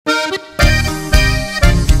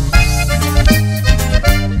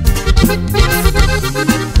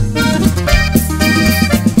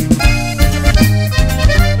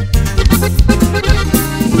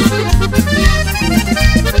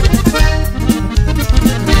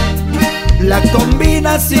La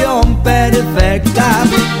combinación perfecta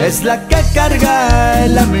es la que carga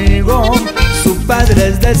el amigo. Su padre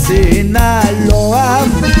es de Sinaloa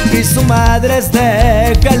y su madre es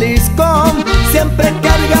de Jalisco. Siempre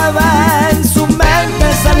cargaba en su mente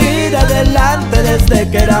salir adelante desde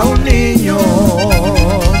que era un niño.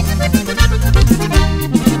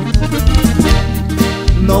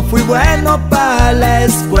 No fui bueno para la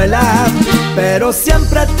escuela, pero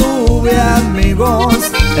siempre tuve amigos,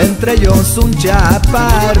 entre ellos un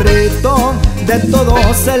chaparrito, de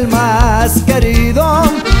todos el más querido.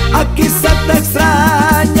 Aquí se te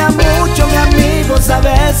extraña mucho, mi amigo,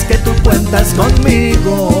 sabes que tú cuentas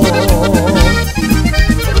conmigo.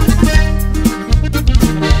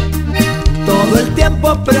 Todo el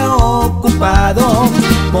tiempo preocupado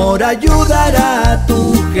por ayudar a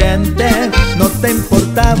tu gente, no te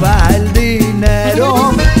importaba el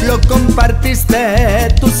dinero, lo compartiste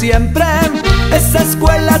tú siempre. Esa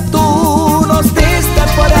escuela tú nos diste,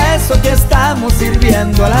 por eso ya estamos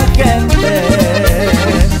sirviendo a la gente.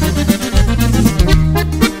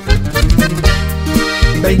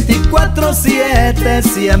 24/7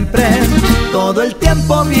 siempre, todo el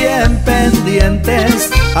tiempo bien pendientes.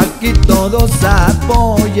 Aquí todos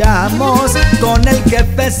apoyamos, con el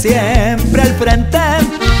jefe siempre al frente.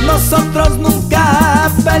 Nosotros nunca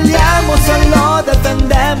peleamos, solo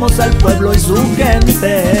defendemos al pueblo y su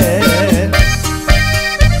gente.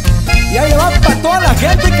 Y ahí va para toda la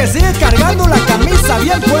gente que sigue cargando la camisa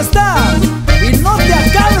bien puesta. Y no te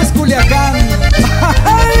acabes, Culiacán.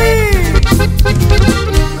 ¡Ay!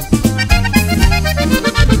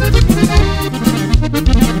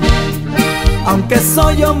 Aunque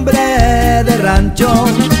soy hombre de rancho,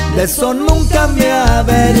 de eso nunca me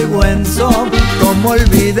avergüenzo. ¿Cómo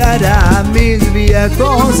olvidar a mis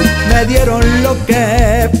viejos? Me dieron lo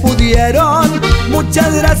que pudieron.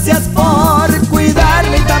 Muchas gracias por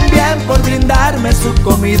cuidarme y también por brindarme su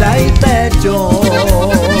comida y techo.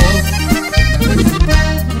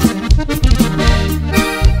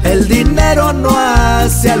 El dinero no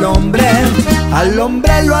hace al hombre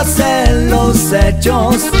lo hacen los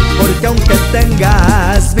hechos. Porque aunque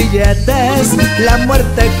tengas billetes, la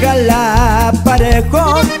muerte jala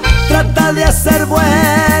parejo. Trata de hacer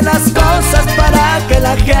buenas cosas para que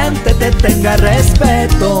la gente te tenga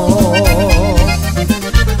respeto.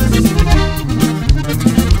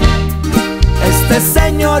 Este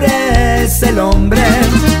señor es el hombre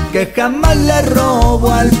que jamás le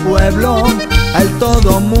robó al pueblo. A él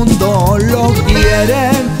todo mundo lo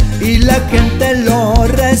quiere y la gente lo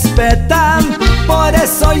respeta. Por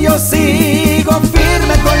eso yo sigo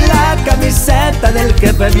firme con la camiseta del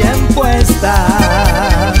jefe bien puesta.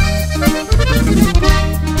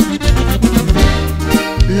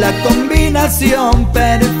 La combinación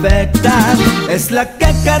perfecta es la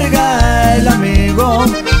que carga el amigo.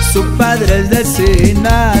 Su padre es de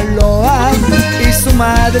Sinaloa y su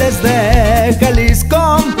madre es de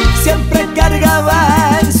Jalisco. Siempre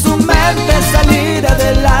cargaba en su